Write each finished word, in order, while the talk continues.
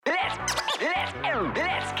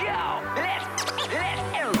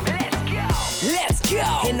Let's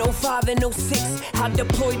go. In 05 and 06, I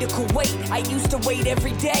deployed to Kuwait. I used to wait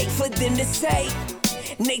every day for them to say,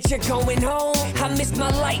 nature going home. I missed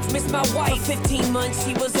my life, missed my wife. For 15 months,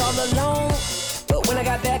 she was all alone. But when I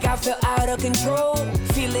got back, I felt out of control.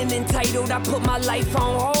 Feeling entitled, I put my life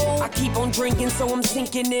on hold. I keep on drinking, so I'm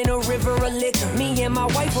sinking in a river of liquor. Me and my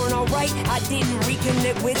wife weren't alright, I didn't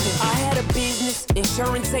reconnect with her. I had a business,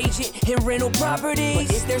 insurance agent, and rental properties.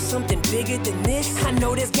 But is there something bigger than this? I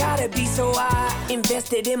know there's gotta be, so I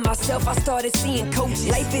invested in myself. I started seeing coaches.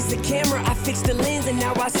 Life is a camera, I fixed the lens, and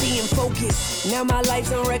now I see in focus. Now my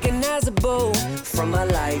life's unrecognizable from my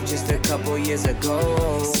life just a couple years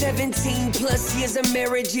ago. 17 plus years of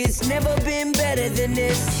marriage, it's never been better than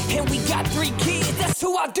this. And we got 3 kids, that's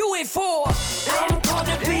who I do it for. I'm called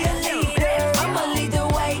to be a leader. I'ma lead the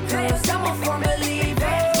way, cause I'm a firm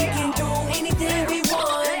believer. We can do anything we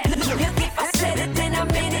want. Look, if I said it, then I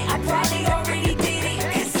meant it. I probably already did it.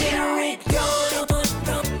 Consider it done.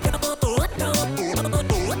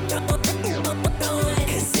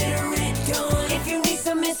 Consider it done. If you need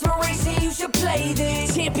some inspiration, you should play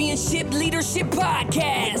this Championship Leadership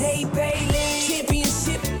Podcast. With Nate Bailey.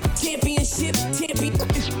 Championship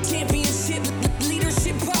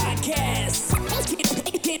Leadership Podcast.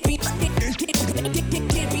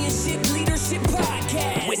 Championship Leadership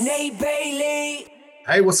Podcast with Nate Bailey.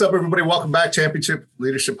 Hey, what's up, everybody? Welcome back, Championship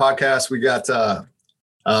Leadership Podcast. We got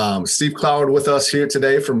Steve Cloward with us here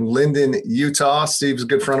today from Linden, Utah. Steve's a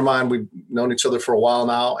good friend of mine. We've known each other for a while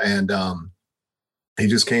now, and he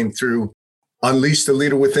just came through Unleash the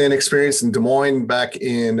Leader Within experience in Des Moines back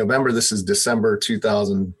in November. This is December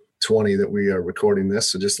 2020 that we are recording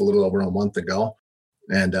this, so just a little over a month ago.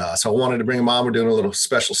 And so I wanted to bring him on. We're doing a little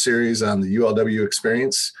special series on the ULW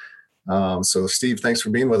experience. So Steve, thanks for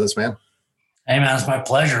being with us, man. Hey, man, it's my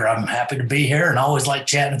pleasure. I'm happy to be here and always like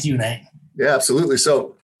chatting with you, Nate. Yeah, absolutely.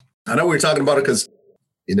 So I know we were talking about it because,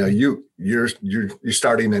 you know, you're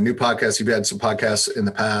starting a new podcast. You've had some podcasts in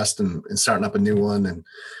the past and starting up a new one.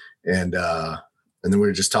 And then we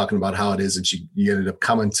were just talking about how it is that you ended up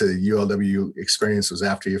coming to the ULW experience. Was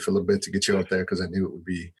after you for a little bit to get you out there because I knew it would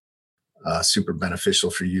be super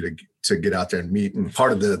beneficial for you to get out there and meet. And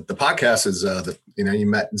part of the podcast is you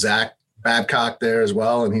met Zach Babcock there as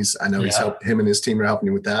well, and he's helped, him and his team are helping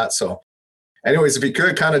you with that. So, anyways, if you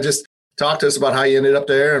could kind of just talk to us about how you ended up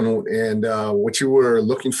there and what you were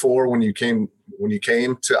looking for when you came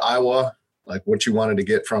to Iowa, like what you wanted to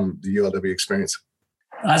get from the ULW experience.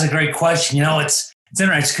 That's a great question. You know, it's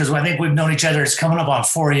interesting because I think we've known each other. It's coming up on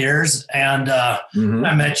 4 years. And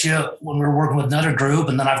I met you when we were working with another group.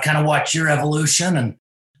 And then I've kind of watched your evolution.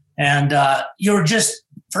 And you're just,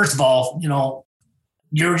 first of all, you know,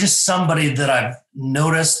 you're just somebody that I've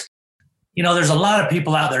noticed. You know, there's a lot of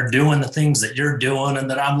people out there doing the things that you're doing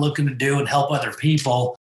and that I'm looking to do and help other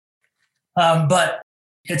people. But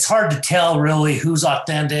it's hard to tell really who's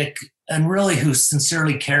authentic and really who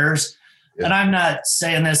sincerely cares. Yeah. And I'm not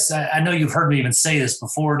saying this, I know you've heard me even say this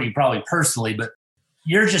before to you probably personally, but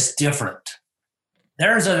you're just different.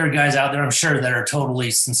 There's other guys out there, I'm sure, that are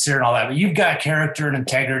totally sincere and all that, but you've got character and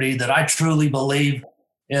integrity that I truly believe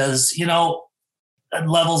is, you know, at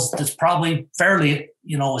levels that's probably fairly,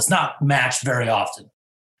 you know, it's not matched very often.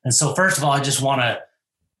 And so first of all, I just want to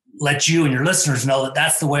let you and your listeners know that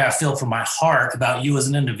that's the way I feel from my heart about you as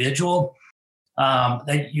an individual,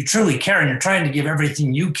 that you truly care and you're trying to give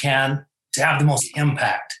everything you can to have the most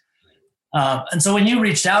impact. And so when you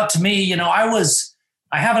reached out to me, you know, I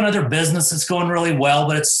have another business that's going really well,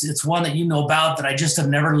 but it's one that you know about that I just have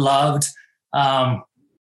never loved.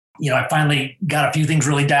 You know, I finally got a few things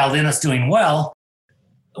really dialed in. It's doing well,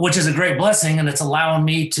 which is a great blessing. And it's allowing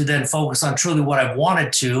me to then focus on truly what I've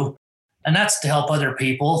wanted to. And that's to help other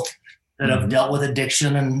people that have dealt with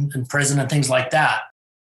addiction and prison and things like that.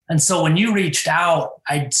 And so when you reached out,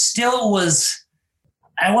 I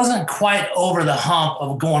wasn't quite over the hump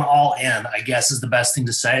of going all in, I guess is the best thing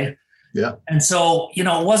to say. Yeah. And so, you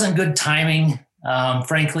know, it wasn't good timing,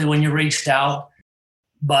 frankly, when you reached out,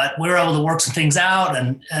 but we were able to work some things out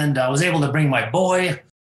and I was able to bring my boy.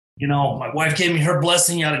 You know, my wife gave me her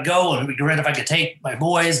blessing, you got to go, and it'd be great if I could take my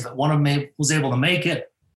boys, but one of them was able to make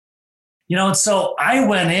it. You know, and so I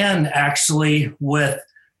went in actually with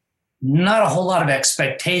not a whole lot of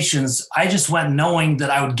expectations. I just went knowing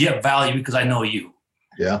that I would get value because I know you.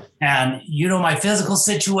 Yeah. And you know my physical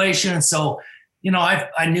situation. And so, you know,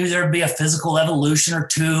 I knew there'd be a physical evolution or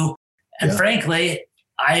two. And frankly,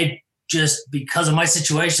 I just, because of my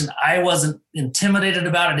situation, I wasn't intimidated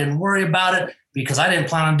about it, didn't worry about it because I didn't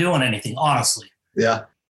plan on doing anything, honestly. Yeah.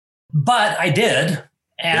 But I did.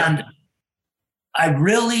 And I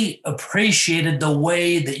really appreciated the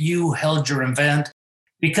way that you held your event,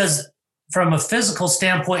 because from a physical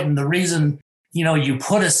standpoint, and the reason, you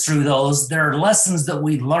put us through those, there are lessons that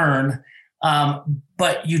we learn,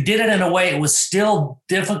 but you did it in a way it was still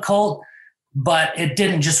difficult, but it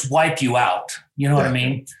didn't just wipe you out. You know what I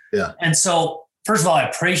mean? Yeah. And so, first of all, I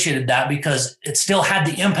appreciated that because it still had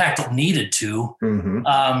the impact it needed to,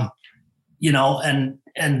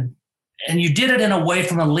 and you did it in a way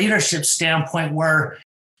from a leadership standpoint where,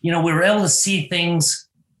 we were able to see things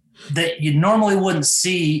that you normally wouldn't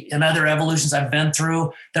see in other evolutions I've been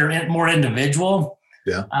through that are more individual.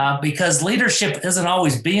 Yeah. Because leadership isn't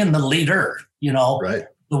always being the leader, right.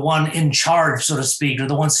 The one in charge, so to speak, or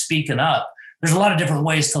the one speaking up. There's a lot of different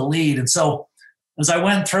ways to lead. And so as I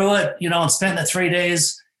went through it, and spent the 3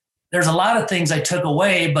 days, there's a lot of things I took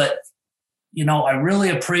away, but, I really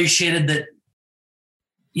appreciated that,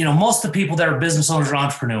 most of the people that are business owners are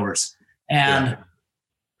entrepreneurs. And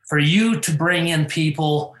for you to bring in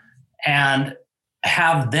people and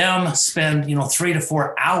have them spend, 3 to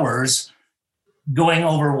 4 hours going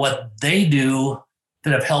over what they do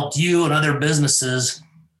that have helped you and other businesses.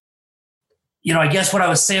 I guess what I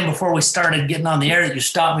was saying before we started getting on the air that you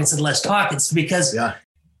stopped me and said, let's talk. It's because,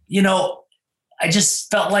 I just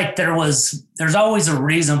felt like there's always a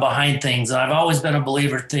reason behind things. And I've always been a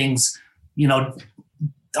believer things,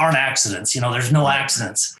 aren't accidents. There's no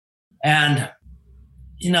accidents. And,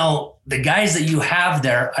 the guys that you have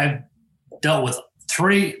there, I've dealt with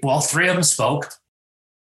three of them spoke.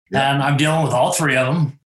 Yeah. And I'm dealing with all three of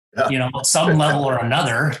them, at some level or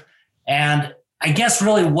another. And I guess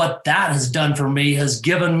really what that has done for me has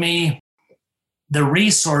given me the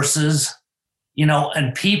resources,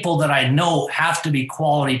 and people that I know have to be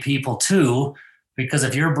quality people too, because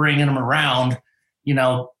if you're bringing them around,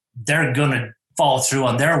 they're going to follow through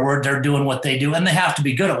on their word. They're doing what they do and they have to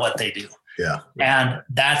be good at what they do. Yeah. And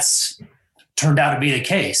that's turned out to be the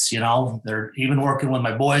case. They're even working with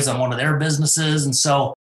my boys on one of their businesses. And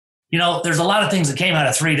so, there's a lot of things that came out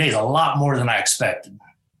of 3 days, a lot more than I expected.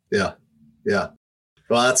 Yeah. Yeah.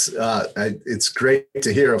 Well, that's, it's great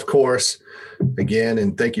to hear, of course, again,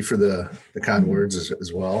 and thank you for the kind words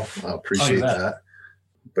as well. I appreciate that.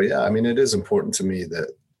 But yeah, I mean, it is important to me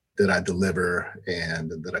that I deliver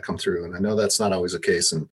and that I come through. And I know that's not always the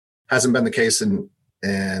case and hasn't been the case in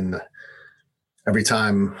every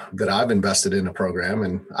time that I've invested in a program.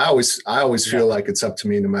 And I always feel like it's up to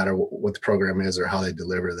me, no matter what the program is or how they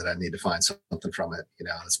deliver, that I need to find something from it.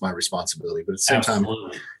 It's my responsibility. But at the same time,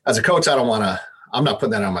 as a coach, I'm not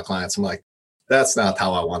putting that on my clients. I'm like, that's not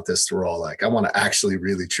how I want this to roll. Like, I want to actually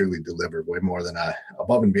really, truly deliver way more than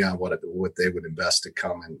above and beyond what they would invest to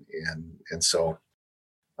come. And so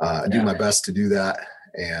I do my best to do that.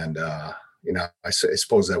 And, I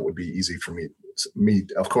suppose that would be easy for me.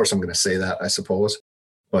 Of course, I'm going to say that, I suppose,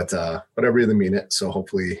 but I really mean it. So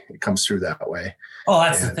hopefully it comes through that way. Oh,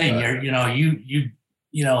 that's the thing.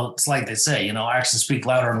 It's like they say, actions speak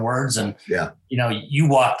louder than words. And, you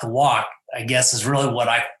walk the walk, I guess, is really what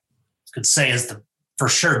I could say is the, for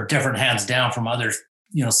sure, different hands down from other,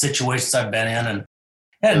 situations I've been in.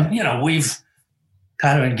 And we've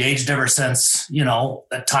kind of engaged ever since,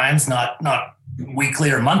 at times, not weekly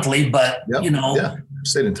or monthly, but,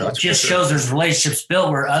 stayed in touch. It just shows there's relationships built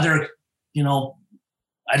where other,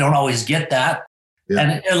 I don't always get that. Yeah.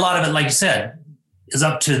 And a lot of it, like you said, is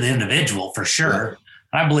up to the individual for sure.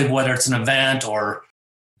 Yeah. I believe whether it's an event or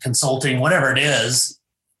consulting, whatever it is,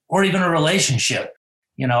 or even a relationship,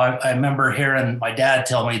 I remember hearing my dad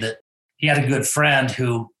tell me that he had a good friend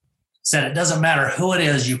who said, it doesn't matter who it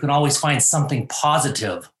is, you can always find something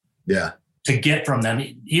positive. Yeah. To get from them,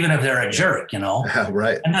 even if they're a jerk,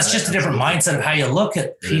 Right. And that's just a different mindset of how you look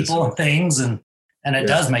at people and things. And it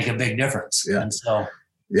does make a big difference. Yeah. And so.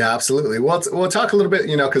 Yeah, absolutely. Well, we'll talk a little bit,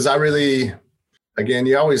 because I really, again,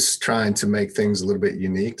 you're always trying to make things a little bit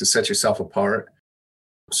unique to set yourself apart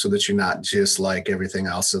so that you're not just like everything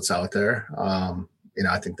else that's out there.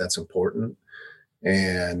 I think that's important.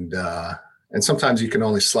 And sometimes you can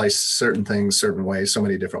only slice certain things certain ways, so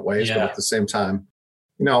many different ways, but at the same time,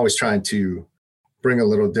 always trying to bring a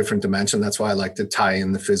little different dimension. That's why I like to tie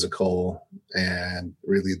in the physical and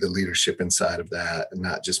really the leadership inside of that, and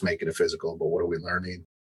not just make it a physical, but what are we learning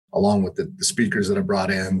along with the speakers that I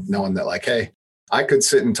brought in, knowing that like, hey, I could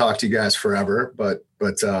sit and talk to you guys forever, but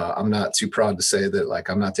I'm not too proud to say that like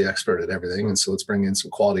I'm not the expert at everything. And so let's bring in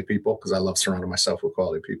some quality people, because I love surrounding myself with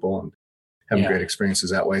quality people and having great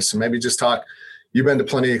experiences that way. So maybe just talk. You've been to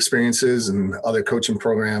plenty of experiences and other coaching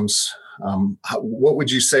programs. What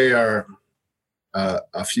would you say are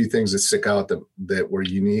a few things that stick out that were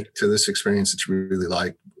unique to this experience that you really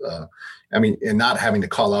liked? And not having to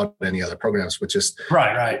call out any other programs, but just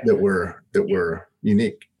right that were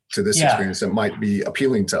unique to this experience that might be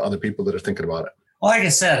appealing to other people that are thinking about it. Well, like I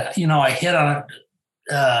said, I hit on it,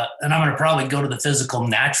 and I'm going to probably go to the physical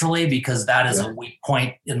naturally because that is a weak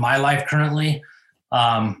point in my life currently.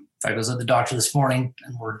 In fact, I was at the doctor this morning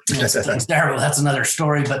and we're doing some things there, but that's another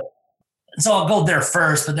story. But so I'll go there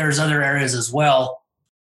first, but there's other areas as well.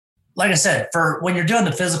 Like I said, for when you're doing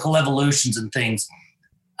the physical evolutions and things,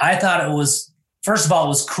 I thought it was, first of all, it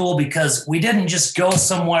was cool because we didn't just go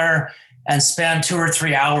somewhere and spend 2 or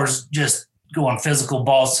 3 hours just going physical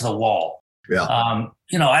balls to the wall. Yeah.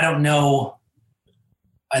 I don't know.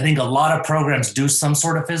 I think a lot of programs do some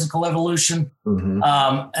sort of physical evolution. Mm-hmm.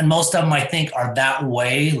 And most of them, I think, are that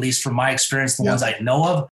way, at least from my experience, the ones I know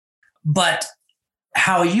of. But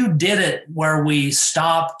how you did it, where we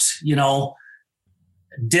stopped,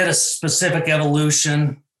 did a specific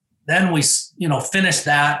evolution, then we, finished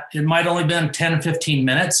that. It might only been 10 or 15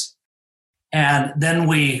 minutes. And then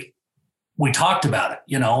we talked about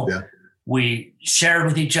it, We shared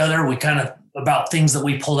with each other. We kind of about things that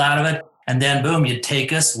we pulled out of it. And then boom, you'd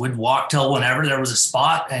take us, we'd walk till whenever there was a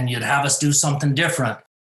spot and you'd have us do something different.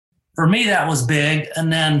 For me, that was big.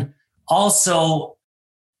 And then also,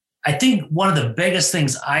 I think one of the biggest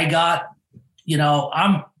things I got,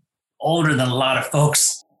 I'm older than a lot of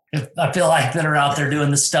folks, I feel like, that are out there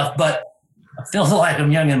doing this stuff, but I feel like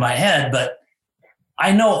I'm young in my head. But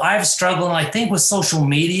I know I've struggled, and I think with social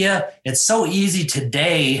media, it's so easy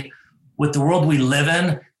today with the world we live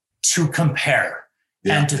in to compare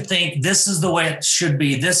and to think this is the way it should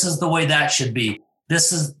be. This is the way that should be.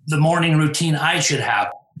 This is the morning routine I should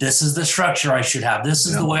have. This is the structure I should have. This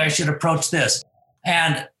is the way I should approach this.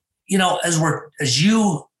 And, as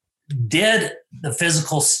you did the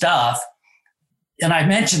physical stuff, and I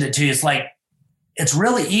mentioned it to you, it's like, it's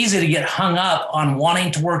really easy to get hung up on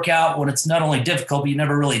wanting to work out when it's not only difficult, but you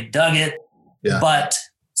never really dug it. Yeah. But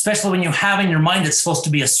especially when you have in your mind, it's supposed to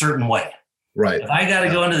be a certain way. Right. If I got to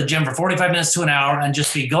go into the gym for 45 minutes to an hour and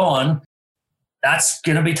just be going, that's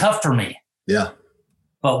going to be tough for me. Yeah.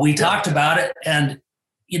 But we talked about it. And,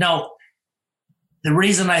 the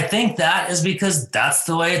reason I think that is because that's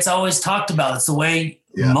the way it's always talked about. It's the way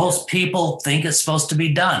most people think it's supposed to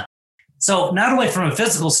be done. So not only from a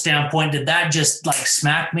physical standpoint, did that just like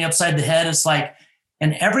smack me upside the head? It's like,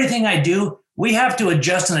 in everything I do, we have to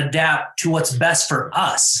adjust and adapt to what's best for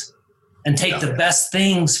us and take the best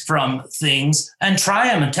things from things and try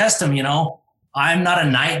them and test them. I'm not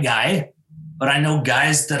a night guy, but I know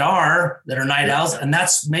guys that are night owls. And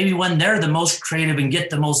that's maybe when they're the most creative and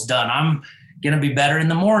get the most done. I'm going to be better in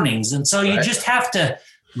the mornings. And so you just have to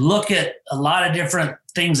look at a lot of different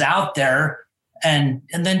things out there and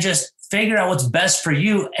then just figure out what's best for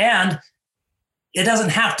you. And it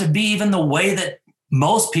doesn't have to be even the way that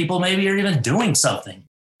most people maybe are even doing something,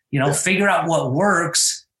 figure out what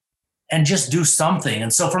works and just do something.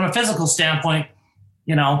 And so from a physical standpoint,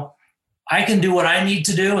 I can do what I need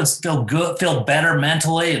to do and still feel better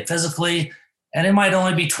mentally and physically. And it might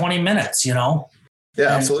only be 20 minutes, Yeah,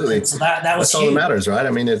 absolutely. And so that was That's all that matters, right? I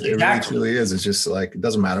mean, it really Exactly. truly is. It's just like, it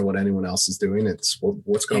doesn't matter what anyone else is doing. It's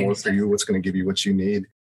what's going to work for you, what's going to give you what you need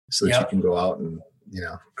so that you can go out and,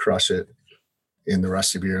 crush it in the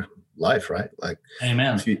rest of your life, right? Like,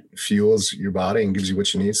 Amen. Fuels your body and gives you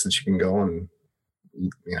what you need so that you can go and,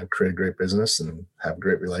 create a great business and have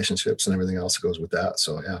great relationships and everything else that goes with that.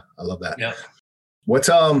 So yeah, I love that. Yeah. What's,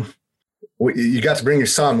 you got to bring your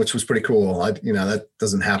son, which was pretty cool. That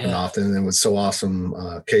doesn't happen often. And it was so awesome.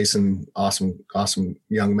 Kaysen, awesome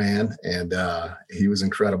young man. And he was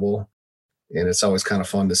incredible. And it's always kind of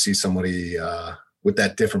fun to see somebody with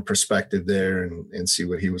that different perspective there and see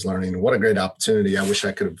what he was learning. And what a great opportunity. I wish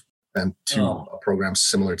I could have been to a program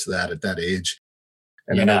similar to that at that age.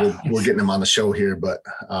 And I know we're getting him on the show here, but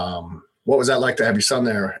what was that like to have your son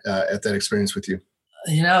there at that experience with you?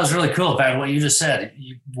 It was really cool. In fact, what you just said,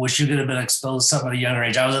 you wish you could have been exposed to something at a younger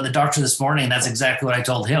age. I was at the doctor this morning, and that's exactly what I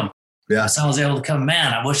told him. Yeah. My son was able to come,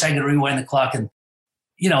 man, I wish I could rewind the clock. And,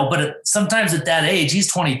 but sometimes at that age,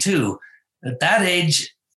 he's 22. At that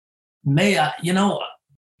age,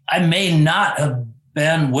 I may not have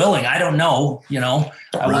been willing. I don't know,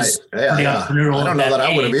 I was pretty entrepreneurial. I don't know that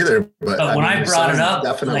I would have either. But when I brought it up,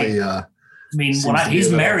 definitely, he's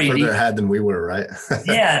married. Further ahead than we were, right?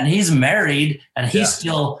 Yeah, and he's married, and he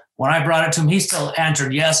still, when I brought it to him, he still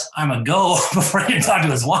answered, yes, I'm a go before he talked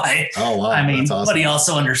to his wife. Oh, wow. That's awesome. But he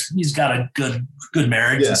also he's got a good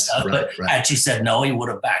marriage and stuff. Right, but had she said no, he would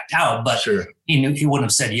have backed out. But he knew he wouldn't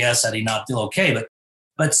have said yes had he not feel okay.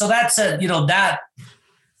 But so that's that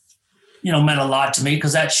meant a lot to me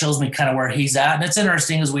because that shows me kind of where he's at. And it's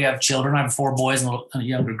interesting as we have children. I have 4 boys and a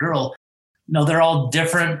younger girl. They're all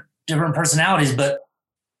different personalities, but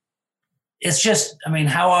it's just,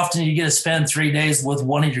 how often do you get to spend 3 days with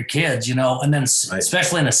one of your kids, and then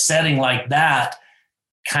especially in a setting like that,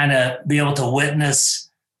 kind of be able to witness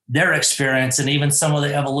their experience and even some of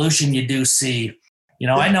the evolution you do see.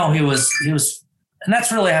 I know he was, and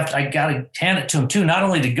that's really, I got to hand it to him too, not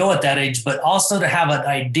only to go at that age, but also to have an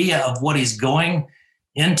idea of what he's going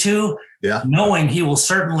into, knowing he will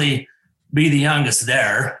certainly be the youngest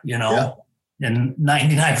there, and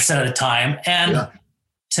 99% of the time. And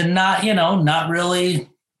to not really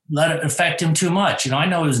let it affect him too much. I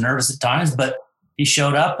know he was nervous at times, but he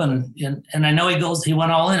showed up and I know he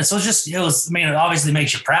went all in. So it obviously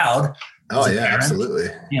makes you proud. Oh yeah, parent, absolutely.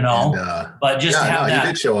 But just to have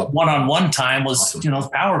that show up. One-on-one time was, awesome.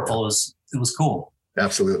 Powerful. It was cool.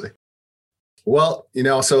 Absolutely. Well,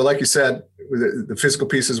 so like you said, the physical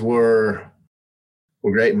pieces were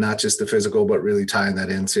great, and not just the physical, but really tying that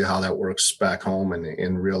in, see how that works back home and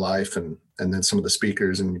in real life, and then some of the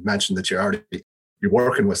speakers. And you mentioned that you're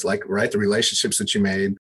working with the relationships that you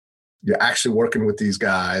made. You're actually working with these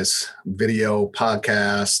guys, video,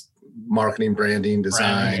 podcast, marketing, branding,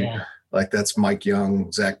 design. Right, yeah. That's Mike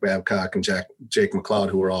Young, Zach Babcock, and Jake McLeod,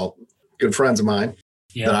 who are all good friends of mine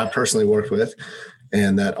that I personally worked with,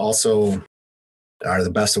 and that also are the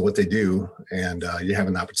best at what they do. And you have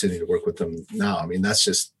an opportunity to work with them now. That's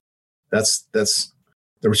the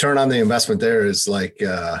return on the investment there is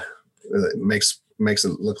it makes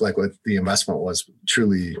it look like what the investment was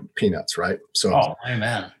truly peanuts, right? So,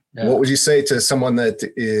 amen. Yeah. What would you say to someone that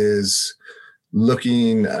is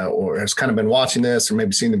looking or has kind of been watching this, or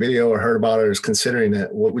maybe seen the video or heard about it, or is considering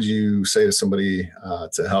it? What would you say to somebody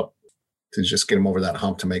to help to just get them over that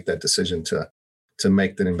hump to make that decision to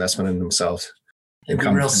make the investment in themselves? It'd be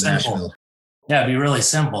real simple. Yeah, it'd be really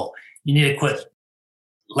simple. You need to quit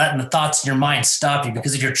letting the thoughts in your mind stop you,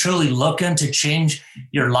 because if you're truly looking to change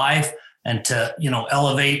your life and to,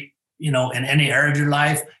 elevate, in any area of your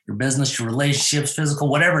life, your business, your relationships, physical,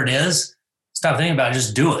 whatever it is, stop thinking about it,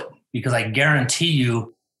 just do it. Because I guarantee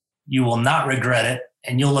you will not regret it.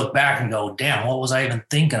 And you'll look back and go, damn, what was I even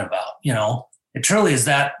thinking about? It truly is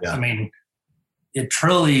that. Yeah. It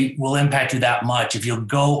truly will impact you that much if you'll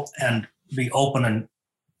go and be open and,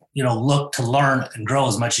 look to learn and grow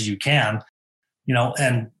as much as you can,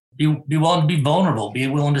 and be willing to be vulnerable, be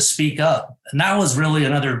willing to speak up. And that was really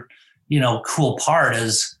another, cool part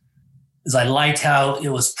is I liked how it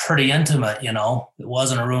was pretty intimate, it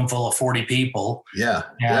wasn't a room full of 40 people. Yeah.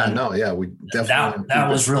 We definitely, that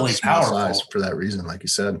was really powerful for that reason, like you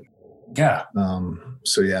said. Yeah.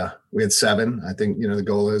 We had 7. I think, the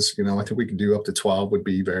goal is, I think we could do up to 12 would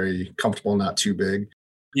be very comfortable, not too big.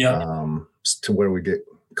 Yeah. To where we get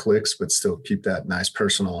clicks, but still keep that nice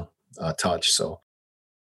personal touch. So,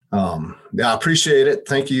 I appreciate it.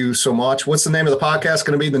 Thank you so much. What's the name of the podcast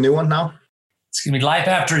going to be, the new one now? It's going to be Life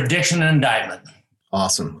After Addiction and Indictment.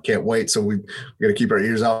 Awesome. Can't wait. So we got to keep our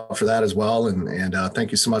ears out for that as well. And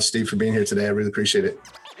thank you so much, Steve, for being here today. I really appreciate it.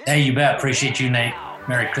 Hey, you bet. Appreciate you, Nate.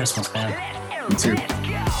 Merry Christmas, man. You too.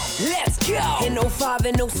 Let's go. In 05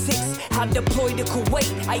 and 06, I deployed to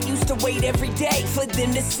Kuwait. I used to wait every day for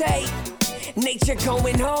them to say, nature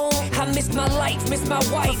going home. I missed my life, missed my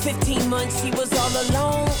wife. 15 months, she was all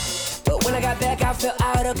alone. But when I got back, I felt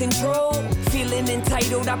out of control. Feeling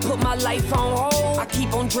entitled, I put my life on hold. I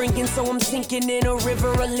keep on drinking, so I'm sinking in a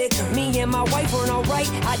river of liquor. Me and my wife weren't alright,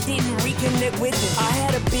 I didn't reconnect with her. I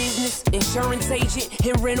had a business, insurance agent,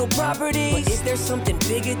 and rental properties. But is there something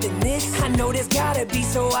bigger than this? I know there's gotta be,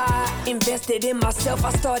 so I invested in myself.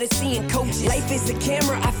 I started seeing coaches. Life is a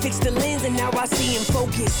camera, I fixed the lens, and now I see in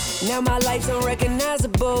focus. Now my life's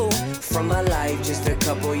unrecognizable from my life just a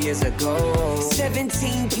couple years ago.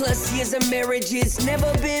 17 plus years of marriage, it's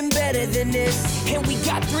never been better than this. And we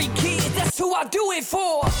got 3 kids, that's who I do it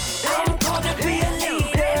for. I'm called to be a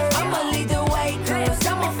leader. I'ma lead the way, cause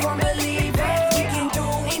I'm a firm believer. We can do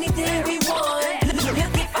anything we want.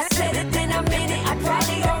 If I said it, then I meant it. I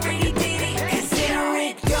probably already did it. Consider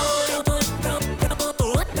it gone.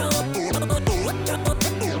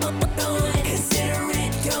 Consider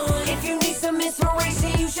it gone. If you need some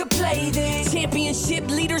inspiration, you should play this Championship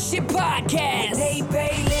Leadership Podcast. Nate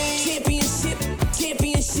Bailey.